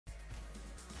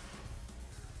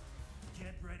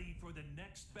ready for the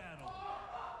next battle.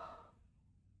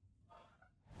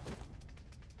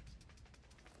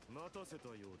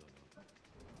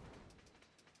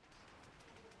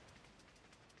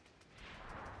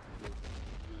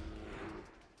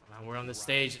 Now we're on the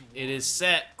stage. It is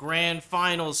set. Grand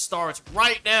Finals starts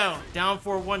right now. Down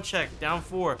 4-1 check. Down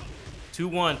 4.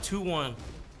 2-1. 2-1.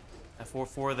 At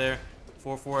 4-4 there.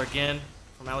 4-4 again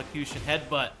from Allocution.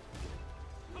 Headbutt.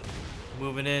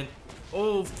 Moving in.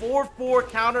 Oh, 4-4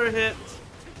 counter hit.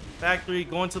 Back 3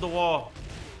 going to the wall.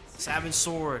 Savage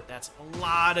Sword. That's a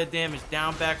lot of damage.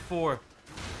 Down back 4.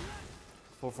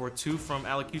 4-4-2 from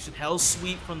Allocution. Hell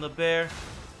Sweep from the bear.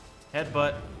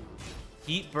 Headbutt.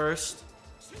 Heat Burst.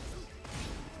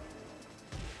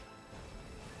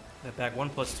 That back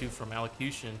 1+2 from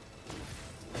Allocution.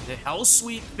 And the Hell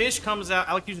Sweep. Fish comes out.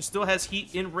 Allocution still has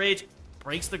heat in rage.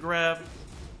 Breaks the grab.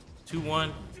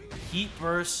 2-1. Heat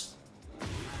Burst.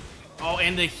 Oh,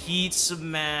 and the Heat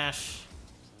Smash.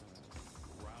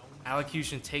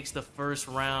 Allocution takes the first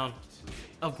round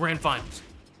of Grand Finals.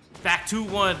 Back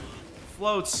 2-1.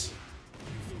 Floats.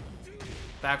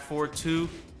 Back 4-2.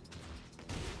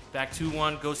 Back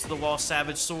 2-1. Goes to the wall.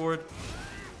 Savage Sword.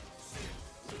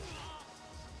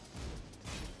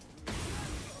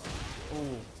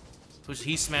 Oh. Push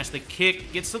Heat Smash. The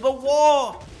kick. Gets to the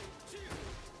wall.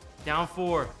 Down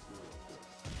 4.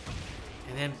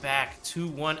 And then back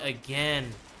 2-1 again.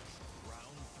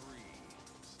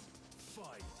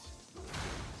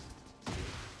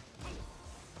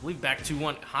 I believe back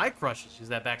 2-1. High crushes. Use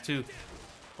that back 2.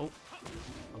 Oh.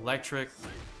 Electric.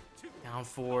 Down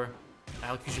 4.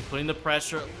 Allocution putting the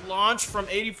pressure. Launch from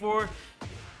 84.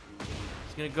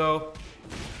 He's gonna go.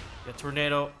 Get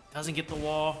Tornado. Doesn't get the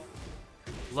wall.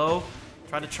 Low.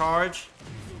 Try to charge.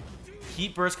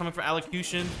 Heat Burst coming from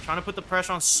Allocution. Trying to put the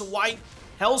pressure on. Swipe.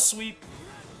 Hell Sweep.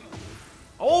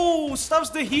 Oh, stops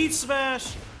the Heat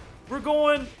Smash. We're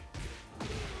going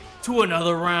to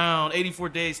another round. 84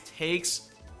 Days takes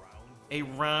a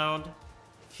round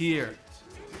here.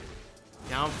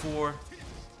 Down 4.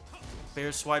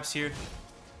 Bear swipes here.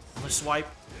 Another swipe.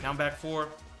 Down back 4.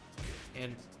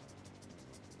 And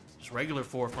just regular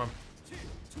 4 from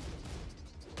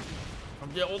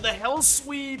the Hell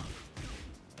Sweep.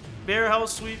 Bear Hell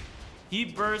Sweep.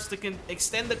 Heat Burst that can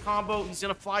extend the combo. He's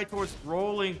going to fly towards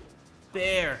rolling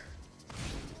Bear.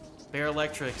 Bear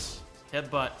Electrics.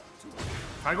 Headbutt.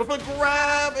 Trying to go for the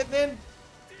grab and then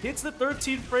hits the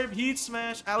 13 frame Heat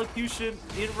Smash. Allocution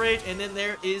in rage. And then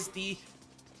there is the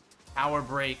Power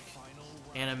Break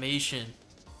animation.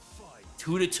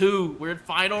 2-2. We're in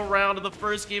final round of the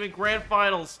first game in Grand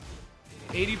Finals.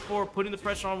 84 putting the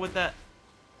pressure on with that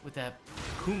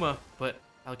Kuma, but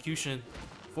Allocution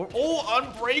for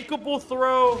unbreakable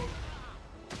throw.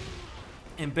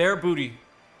 And Bear Booty.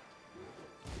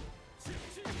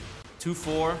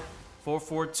 2-4.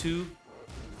 4-4-2.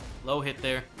 Low hit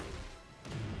there.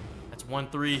 That's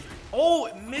 1-3. Oh,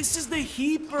 it misses the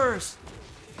Heat Burst.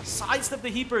 Sidestep the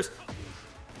Heat Burst.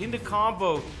 Into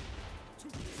combo.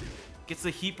 Gets the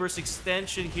Heat Burst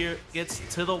extension here. Gets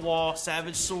to the wall.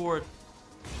 Savage Sword.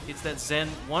 Gets that Zen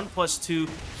 1+2.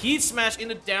 Heat Smash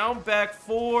into down back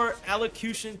 4.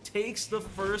 Allocution takes the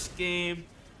first game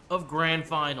of Grand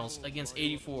Finals against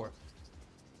 84.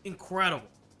 Incredible.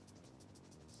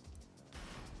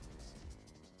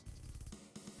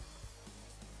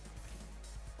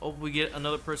 Hope we get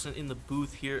another person in the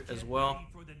booth here as well.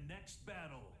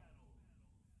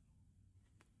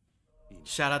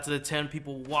 Shout out to the 10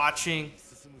 people watching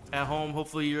at home.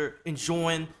 Hopefully you're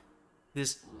enjoying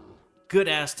this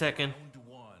good-ass Tekken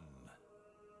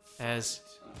as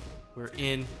we're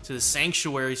into the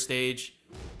Sanctuary stage.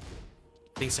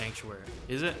 I think Sanctuary.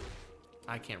 Is it?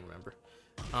 I can't remember.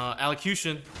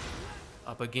 Allocution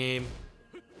up a game.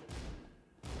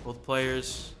 Both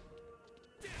players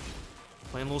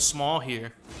playing a little small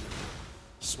here.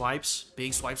 Swipes.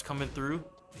 Big swipes coming through.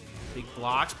 Big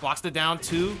blocks. Blocks the down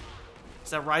 2.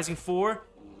 Is that rising 4?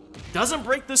 Doesn't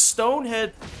break the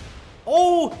Stonehead.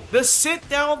 Oh, the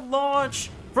sit-down launch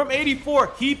from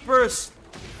 84. Heat Burst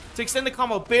to extend the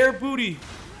combo. Bear Booty.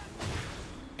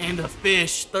 And the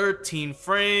fish. 13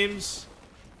 frames.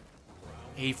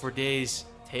 84 Days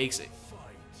takes it.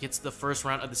 Gets the first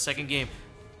round of the second game.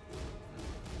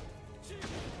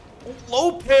 Oh,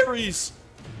 low parries.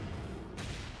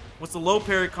 What's the low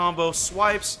parry combo?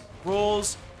 Swipes.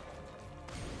 Rolls.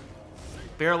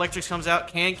 Bear Electrics comes out.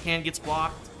 Can gets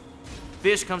blocked.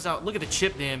 Fish comes out. Look at the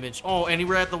chip damage. Oh, and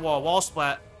we're at the wall. Wall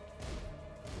splat.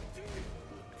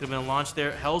 Could have been a launch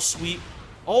there. Hell Sweep.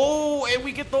 Oh, and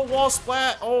we get the wall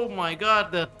splat. Oh my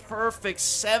god. The perfect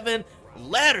 7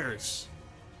 letters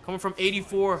coming from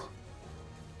 84.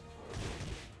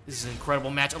 This is an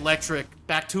incredible match. Electric.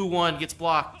 Back 2-1. Gets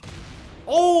blocked.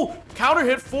 Oh! Counter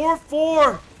hit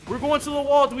 4-4. We're going to the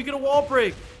wall. Do we get a wall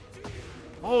break?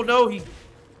 Oh, no. He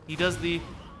does the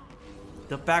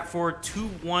back forward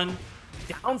 2-1.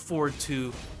 Down forward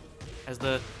 2. As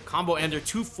the combo ender.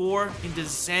 2-4 into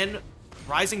Zen.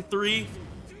 Rising 3.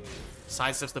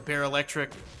 Sidesteps the Bear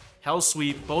Electric. Hell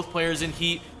Sweep. Both players in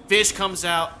heat. Fish comes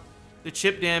out. The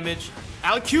chip damage.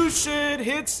 Allocution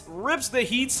hits. Rips the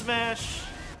heat smash.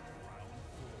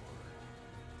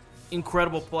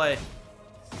 Incredible play.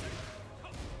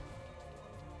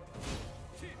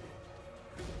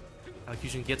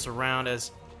 Allocution gets around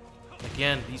as,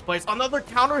 again, these plays. Another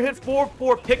counter hit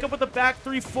 4-4. Pick up with the back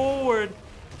 3 forward.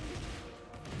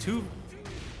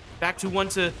 Back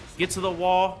 2-1 to get to the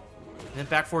wall. And then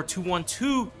back forward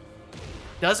 2-1-2.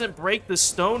 Doesn't break the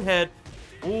Stonehead.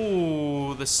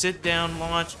 Ooh, the sit down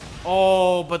launch.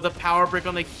 Oh, but the power break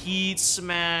on the heat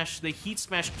smash. The heat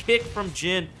smash kick from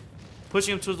Jin.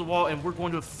 Pushing him towards the wall, and we're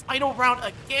going to a final round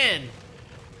again.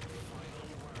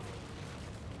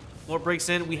 Floor breaks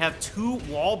in. We have 2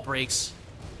 wall breaks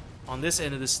on this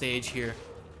end of the stage here.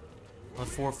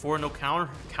 4-4, no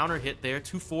counter hit there.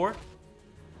 2-4.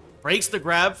 Breaks the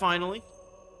grab finally.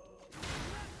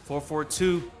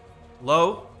 4-4-2.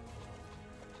 Low.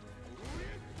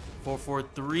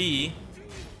 4-4-3.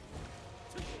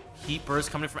 Heat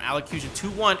burst coming from Allocution.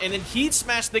 2-1. And then heat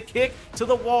smash the kick to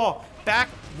the wall. Back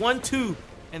 1-2.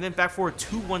 And then back forward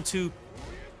 2-1-2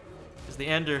 is the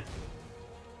ender.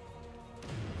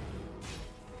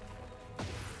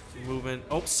 Moving.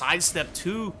 Oh, sidestep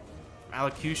 2.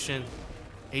 Allocution.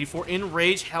 84 in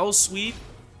rage. Hell sweep.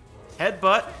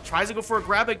 Headbutt. Tries to go for a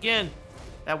grab again.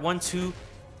 That 1-2.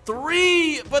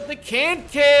 3. But the can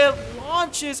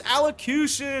launches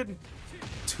Allocution.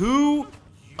 2-0.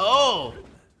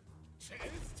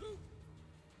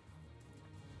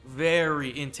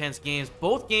 Very intense games.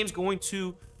 Both games going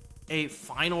to a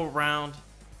final round.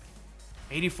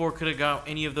 84 could have got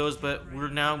any of those, but we're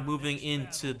now moving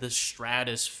into the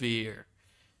stratosphere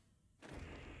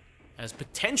as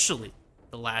potentially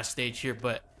the last stage here,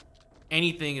 but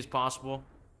anything is possible.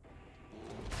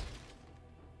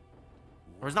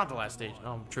 Or it's not the last stage.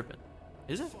 No, I'm tripping.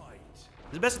 Is it? Is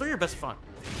it best of 3 or best of 5?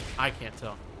 I can't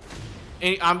tell.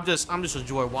 I'm just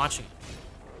enjoying watching.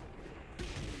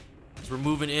 We're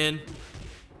moving in.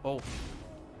 Oh,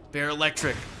 Bear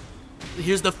Electric.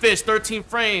 Here's the fish, 13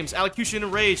 frames. Allocution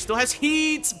and rage. Still has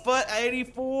heat, but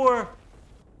 84. Round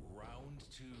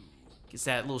 2. Gets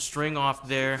that little string off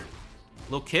there.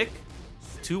 Little kick.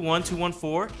 2-1,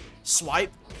 2-1-4.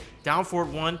 Swipe. Down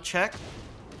forward 1. Check.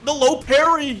 The low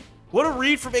parry. What a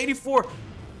read from 84.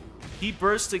 He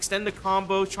bursts to extend the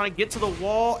combo. Trying to get to the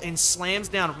wall and slams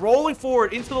down. Rolling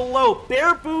forward into the low.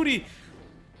 Bear booty.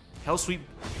 Hell sweep.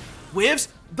 Whiffs.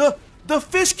 The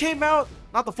fish came out.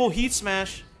 Not the full heat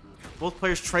smash. Both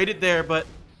players traded there, but...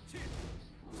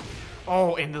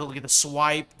 Oh, and look at the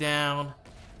swipe down.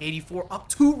 84 up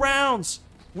 2 rounds.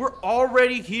 We're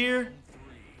already here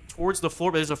towards the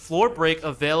floor, but there's a floor break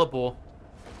available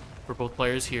for both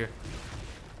players here.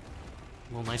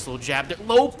 Nice little jab there.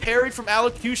 Low parry from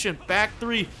Allocution. Back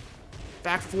 3.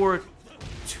 Back forward.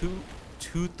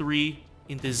 2-3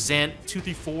 into Zen.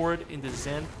 2-3 forward into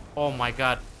Zen. Oh my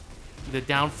god. The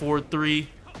down forward 3.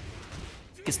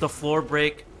 Gets the floor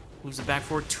break. Moves it back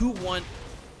forward. 2-1.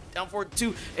 Down forward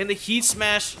 2. And the heat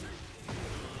smash.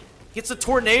 Gets a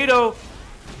tornado.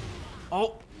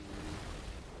 Oh.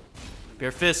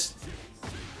 Bear fist.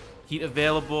 Heat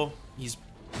available. He's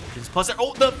plus.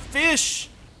 Oh, the fish.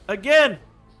 Again.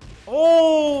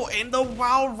 Oh, and the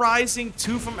WoW Rising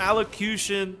 2 from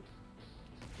Allocution.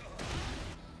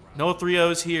 No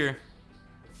 3-0s here.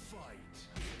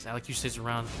 Allocution stays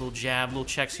around. Little jab, little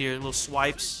checks here, little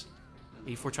swipes.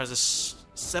 84 tries to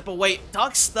step away.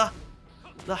 Ducks the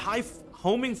high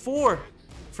homing 4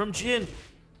 from Jin.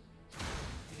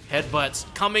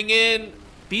 Headbutts coming in.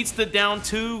 Beats the down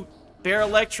 2. Bear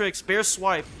Electrics. Bear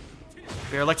swipe.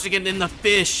 Bear Electric and then the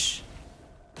fish.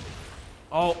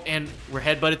 Oh, and we're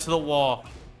headbutted to the wall.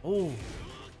 Oh.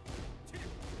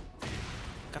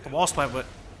 Got the wall swipe, but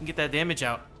we can get that damage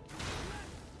out.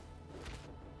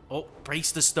 Oh,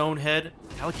 breaks the Stonehead.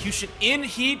 Allocution in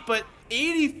heat, but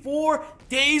 84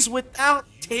 Days Without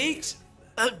takes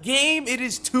a game. It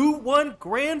is 2-1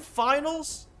 grand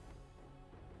finals.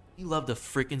 You love to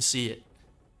freaking see it.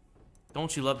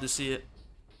 Don't you love to see it?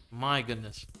 My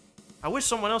goodness. I wish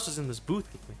someone else was in this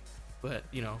booth with me. But,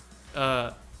 you know,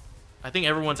 I think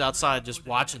everyone's outside just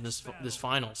watching this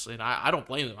finals. And I don't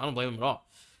blame them. I don't blame them at all.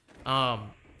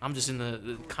 I'm just in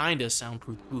the kind of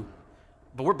soundproof booth.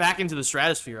 But we're back into the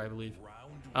stratosphere, I believe.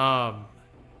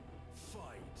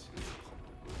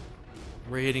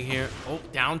 We're hitting here. Oh,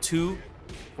 down 2.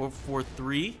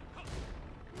 4-4-3.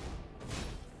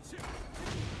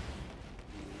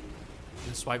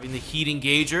 And swiping the heat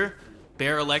engager.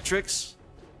 Bear electrics.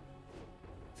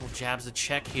 Little jabs the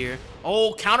check here.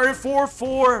 Oh, counter at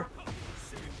 4-4.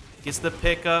 Gets the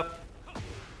pickup.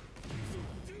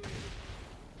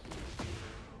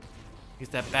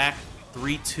 Gets that back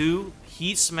 3-2.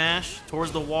 Heat smash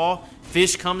towards the wall.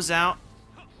 Fish comes out.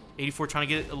 84 trying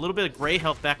to get a little bit of gray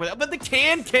health back with that. But the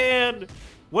can!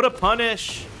 What a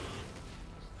punish.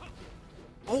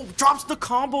 Oh, drops the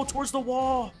combo towards the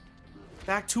wall.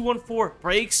 Back 2-1-4.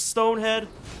 Breaks Stonehead.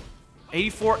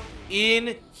 84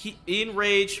 in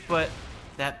rage, but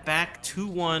that back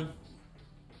 2-1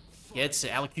 gets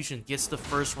it. Allocution gets the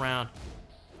first round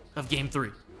of game 3.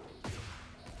 A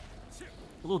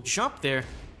little jump there.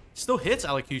 Still hits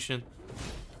Allocution.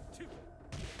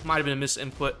 Might have been a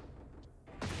misinput.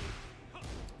 So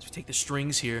we take the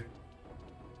strings here.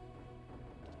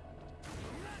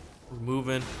 We're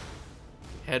moving.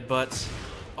 Headbutts.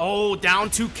 Oh, down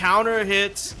 2 counter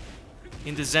hits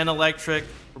into Zen Electric.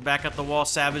 We're back at the wall.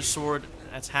 Savage Sword.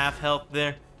 That's half health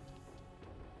there.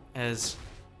 As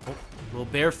little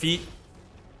bare feet.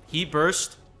 Heat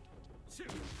burst.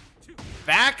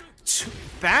 Back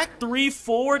 3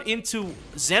 forward into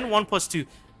Zen 1+2.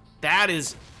 That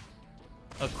is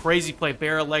a crazy play.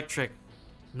 Bear Electric.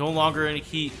 No longer any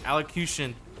heat.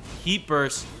 Allocution. Heat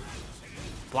burst.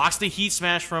 Blocks the heat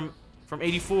smash from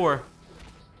 84.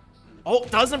 Oh,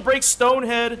 doesn't break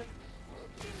Stonehead.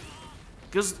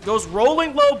 Goes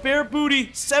rolling low, bare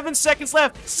booty. 7 seconds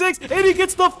left. 6, and he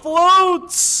gets the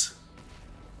floats.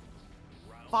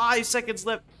 5 seconds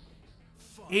left.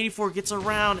 84 gets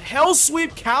around. Hell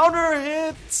sweep counter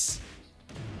hits.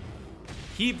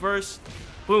 Heat burst.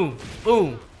 Boom,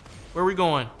 boom. Where are we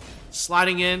going?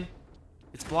 Sliding in.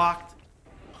 It's blocked.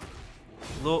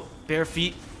 Little bare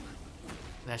feet.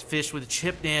 That fish with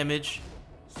chip damage.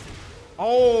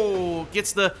 Oh,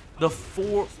 gets the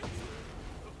 4.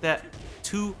 That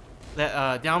 2.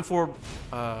 That down 4.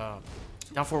 Down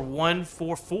for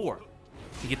 1-4-4.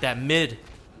 To get that mid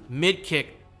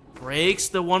kick. Breaks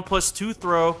the 1+2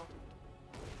 throw.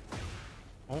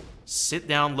 Oh, sit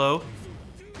down low.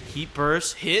 Heat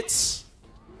burst. Hits.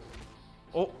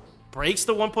 Oh, breaks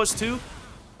the 1+2.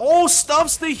 Oh,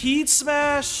 stuffs the heat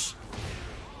smash.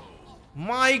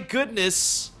 My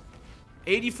goodness.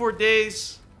 84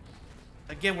 days.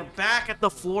 Again, we're back at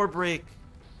the floor break.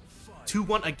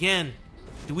 2-1 again.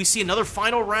 Do we see another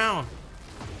final round?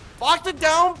 Locked it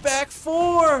down, back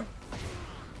 4.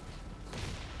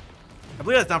 I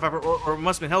believe that's down 5, or it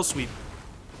must have been hell sweep.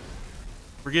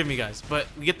 Forgive me, guys. But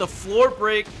we get the floor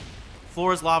break.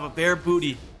 Floor is lava. Bare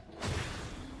booty.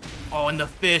 Oh, and the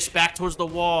fish back towards the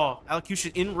wall.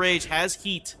 Allocution in rage. Has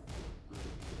heat.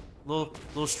 Little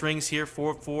strings here.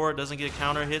 4-4. Doesn't get a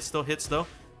counter hit. Still hits, though.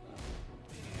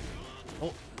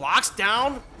 Oh, blocks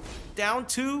down. Down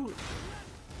 2.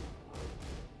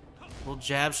 Little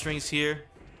jab strings here.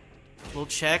 Little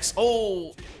checks.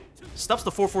 Oh, stuffs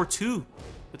the 4-4-2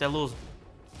 with that little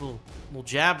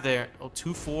jab there. Oh,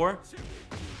 2-4.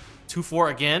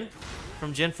 2-4 again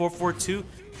from Gen 4-4-2.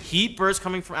 Heat burst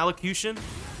coming from Allocution.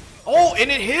 Oh, and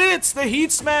it hits the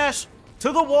heat smash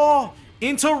to the wall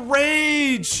into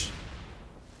rage.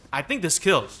 I think this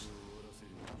kills.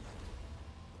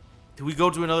 Do we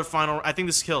go to another final? I think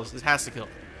this kills. This has to kill.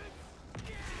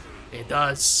 It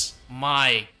does.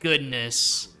 My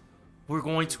goodness. We're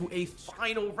going to a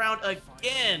final round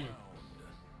again.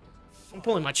 I'm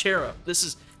pulling my chair up.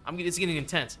 It's getting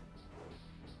intense.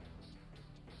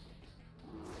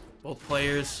 Both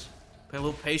players play a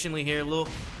little patiently here.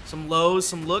 Some lows,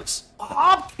 some looks.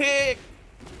 Hop kick.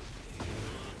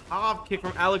 Hop kick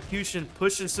from Allocution.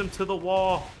 Pushes him to the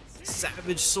wall.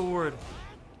 Savage sword.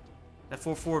 That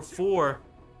 4-4-4.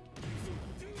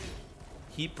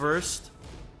 Heat burst.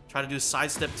 Try to do a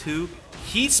sidestep 2.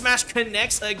 Heat smash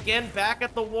connects again. Back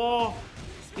at the wall.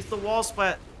 Gets the wall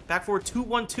splat. Back forward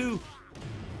 2-1-2.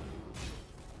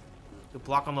 Good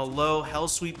block on the low. Hell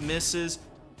sweep misses.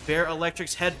 Bear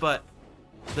Electric's headbutt.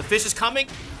 The fish is coming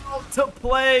out to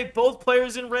play. Both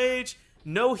players in rage.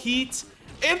 No heat.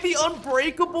 And the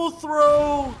unbreakable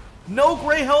throw. No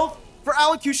gray health for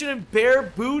Allocution and bare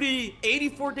booty.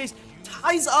 84 days.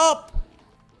 Ties up.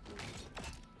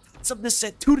 Ties up this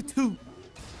set 2-2.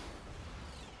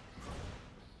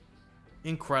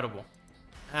 Incredible.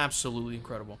 Absolutely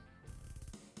incredible.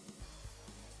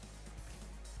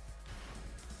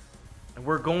 And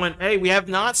we're going, hey, we have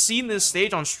not seen this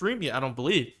stage on stream yet, I don't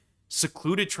believe.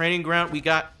 Secluded training ground. We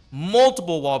got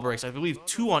multiple wall breaks. I believe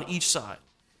 2 on each side.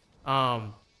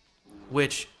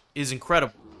 Which is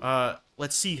incredible.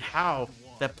 Let's see how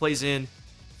that plays in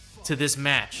to this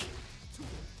match.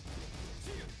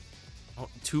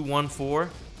 2-1-4.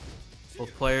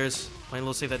 Both players playing a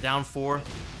little safe. That down 4.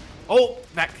 Oh,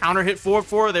 that counter hit forward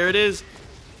 4. There it is.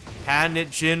 Patting it,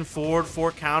 Jin forward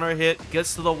 4 counter hit.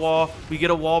 Gets to the wall. We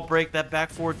get a wall break. That back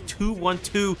forward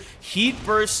 2-1-2. Heat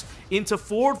burst into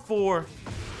forward 4.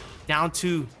 Down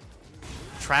 2.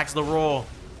 Tracks the roll.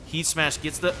 Heat smash.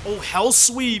 Gets the... Oh, hell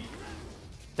sweep.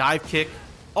 Dive kick.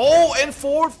 Oh, and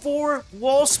forward 4.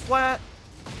 Wall splat.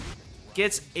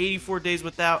 Gets 84 Days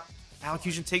Without.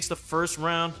 Allocution takes the first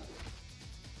round.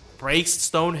 Breaks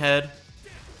Stonehead.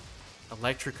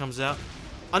 Electric comes out.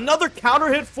 Another counter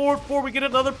hit forward 4. We get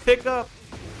another pickup.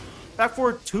 Back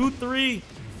forward 2-3.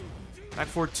 Back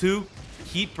forward 2.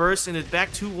 Heat burst and it's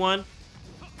back 2-1. And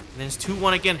then it's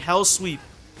 2-1 again. Hell sweep.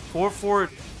 Forward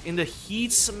in the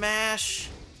heat smash.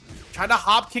 Try to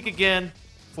hop kick again.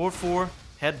 4-4.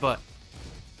 Headbutt.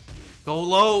 Go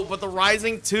low, but the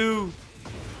rising 2.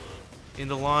 In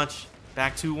the launch.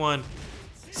 Back 2-1.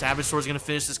 Savage Sword's gonna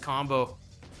finish this combo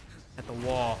at the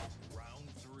wall.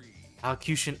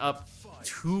 Allocution up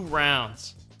 2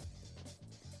 rounds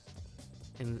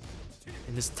in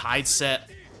this tied set.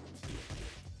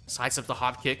 Sidestep the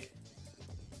hop kick.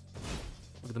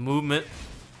 Look at the movement.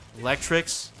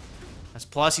 Electrics. That's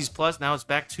plus. He's plus. Now it's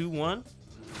back 2-1.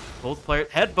 Both players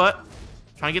headbutt.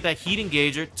 Trying to get that heat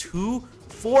engager.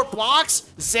 2-4 blocks.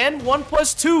 Zen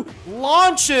 1+2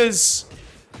 launches.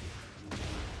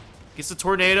 Gets the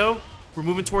tornado. We're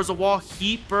moving towards the wall.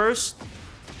 Heat burst.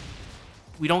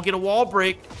 We don't get a wall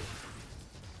break.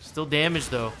 Still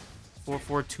damaged though.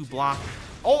 4-4-2 block.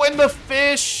 Oh, and the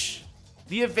fish!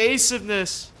 The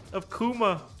evasiveness of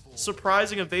Kuma.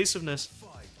 Surprising evasiveness.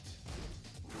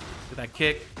 Look at that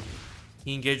kick.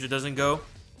 Heat engager doesn't go.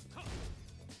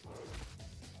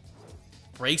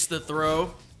 Breaks the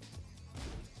throw.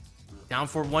 Down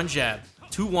for 1 jab.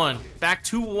 2-1. Back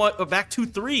 2-1. Back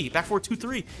 2-3. Back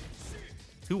 4-2-3.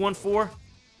 2-1-4.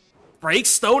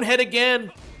 Breaks Stonehead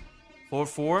again.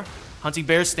 4-4. Hunting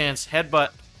bear stance.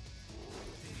 Headbutt.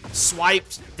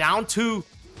 Swiped. Down 2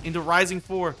 into rising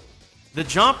 4. The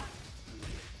jump.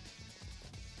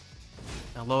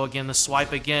 Now low again. The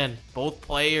swipe again. Both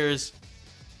players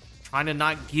trying to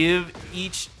not give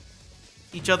each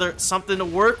other something to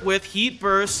work with. Heat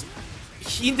burst.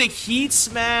 The heat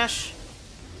smash.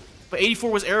 But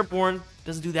 84 was airborne.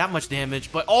 Doesn't do that much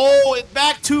damage. But oh, it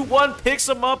back 2-1. Picks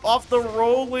him up off the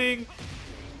rolling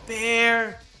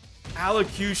bear.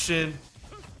 Allocution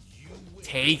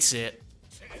takes it.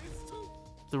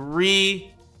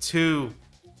 3-2.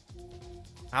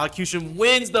 Allocution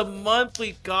wins the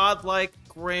monthly Godlike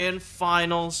Grand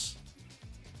Finals.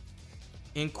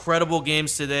 Incredible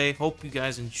games today. Hope you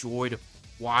guys enjoyed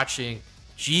watching.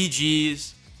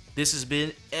 GG's. This has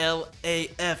been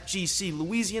LAFGC,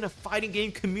 Louisiana Fighting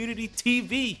Game Community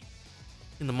TV,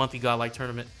 in the monthly Godlike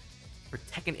tournament for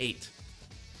Tekken 8.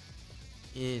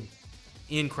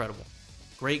 Incredible.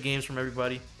 Great games from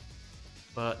everybody.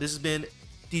 But this has been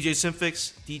DJ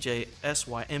Symphix, DJ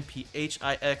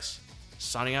SYMPHIX,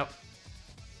 signing out.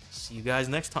 See you guys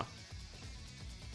next time.